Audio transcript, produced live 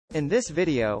In this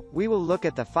video, we will look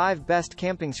at the 5 best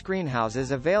camping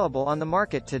screenhouses available on the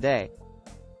market today.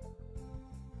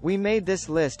 We made this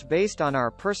list based on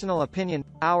our personal opinion,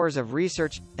 hours of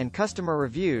research, and customer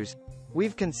reviews.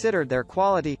 We've considered their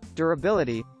quality,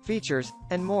 durability, features,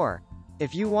 and more.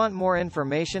 If you want more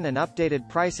information and updated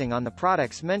pricing on the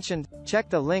products mentioned, check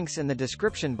the links in the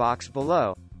description box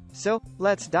below. So,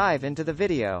 let's dive into the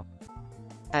video.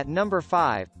 At number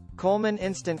 5, Coleman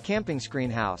Instant Camping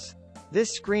Screenhouse.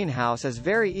 This screenhouse is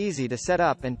very easy to set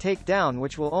up and take down,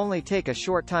 which will only take a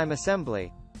short time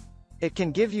assembly. It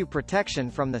can give you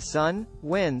protection from the sun,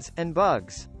 winds, and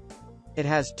bugs. It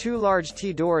has 2 large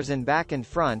T-doors in back and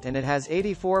front, and it has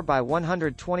 84 by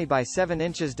 120 by 7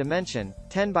 inches dimension,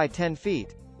 10 by 10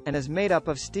 feet, and is made up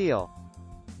of steel.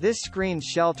 This screened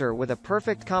shelter with a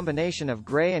perfect combination of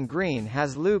gray and green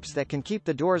has loops that can keep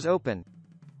the doors open.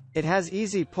 It has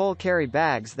easy pull carry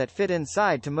bags that fit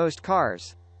inside to most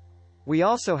cars. We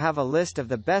also have a list of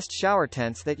the best shower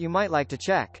tents that you might like to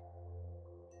check.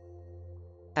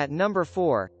 At number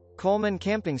 4, Coleman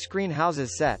Camping Screenhouses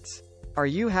Sets. Are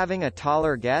you having a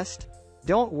taller guest?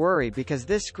 Don't worry, because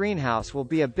this screenhouse will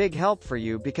be a big help for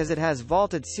you because it has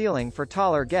vaulted ceiling for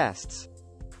taller guests.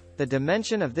 The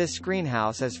dimension of this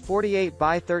screenhouse is 48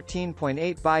 by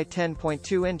 13.8 by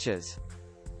 10.2 inches.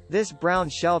 This brown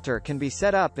shelter can be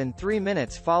set up in 3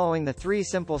 minutes following the 3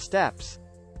 simple steps.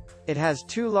 It has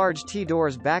 2 large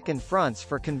T-doors back and fronts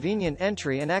for convenient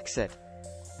entry and exit.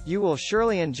 You will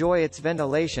surely enjoy its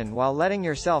ventilation while letting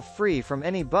yourself free from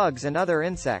any bugs and other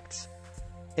insects.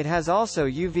 It has also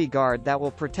UV guard that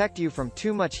will protect you from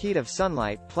too much heat of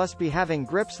sunlight, plus be having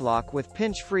grips lock with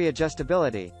pinch-free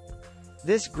adjustability.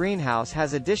 This greenhouse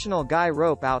has additional guy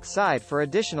rope outside for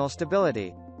additional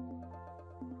stability.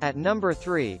 At number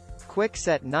 3,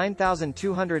 Kwikset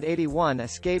 9281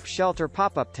 Escape Shelter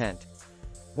Pop-Up Tent.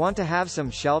 Want to have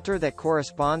some shelter that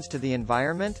corresponds to the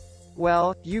environment?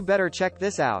 Well, you better check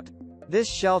this out. This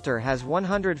shelter has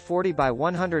 140 by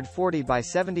 140 by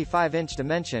 75 inch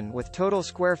dimension with total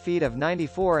square feet of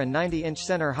 94 and 90 inch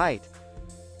center height.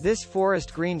 This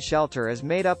forest green shelter is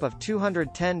made up of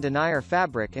 210 denier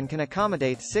fabric and can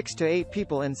accommodate 6 to 8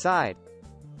 people inside.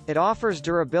 It offers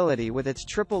durability with its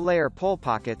triple layer pole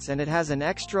pockets, and it has an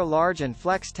extra large and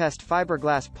flex test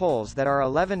fiberglass poles that are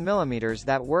 11 mm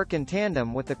that work in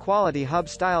tandem with the quality hub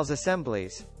styles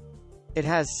assemblies. It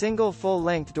has single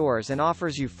full-length doors and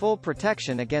offers you full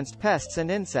protection against pests and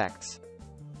insects.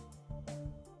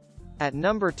 At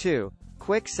number 2,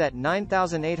 Kwikset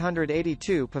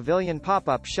 9882 Pavilion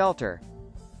Pop-Up Shelter.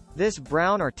 This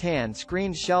brown or tan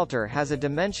screened shelter has a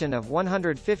dimension of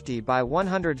 150 by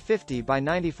 150 by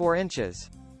 94 inches.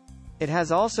 It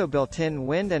has also built-in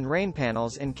wind and rain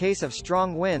panels in case of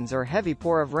strong winds or heavy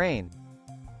pour of rain.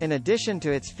 In addition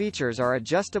to its features are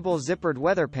adjustable zippered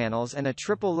weather panels and a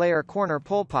triple-layer corner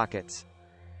pole pockets.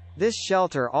 This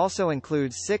shelter also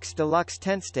includes 6 deluxe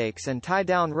tent stakes and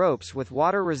tie-down ropes with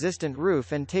water-resistant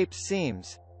roof and taped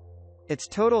seams. Its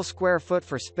total square foot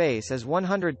for space is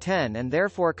 110 and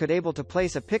therefore could able to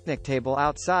place a picnic table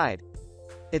outside.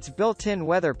 Its built-in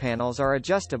weather panels are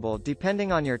adjustable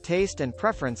depending on your taste and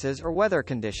preferences or weather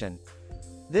condition.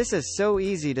 This is so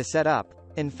easy to set up.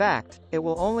 In fact, it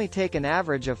will only take an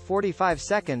average of 45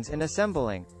 seconds in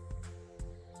assembling.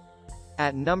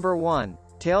 At number 1,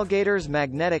 Tailgaterz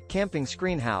Magnetic Camping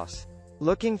Screenhouse.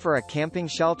 Looking for a camping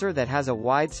shelter that has a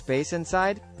wide space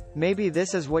inside? Maybe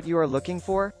this is what you are looking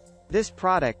for? This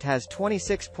product has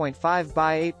 26.5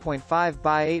 by 8.5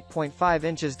 by 8.5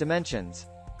 inches dimensions.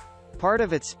 Part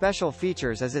of its special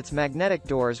features is its magnetic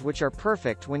doors, which are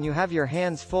perfect when you have your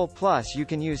hands full, plus you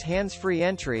can use hands-free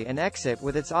entry and exit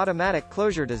with its automatic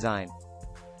closure design.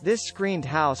 This screened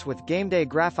house with gameday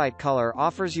graphite color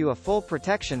offers you a full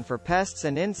protection for pests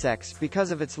and insects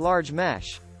because of its large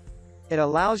mesh. It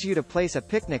allows you to place a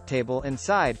picnic table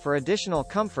inside for additional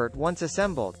comfort once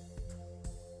assembled.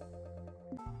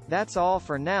 That's all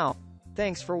for now.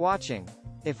 Thanks for watching.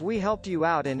 If we helped you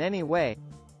out in any way,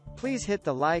 please hit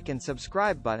the like and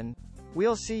subscribe button.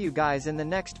 We'll see you guys in the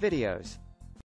next videos.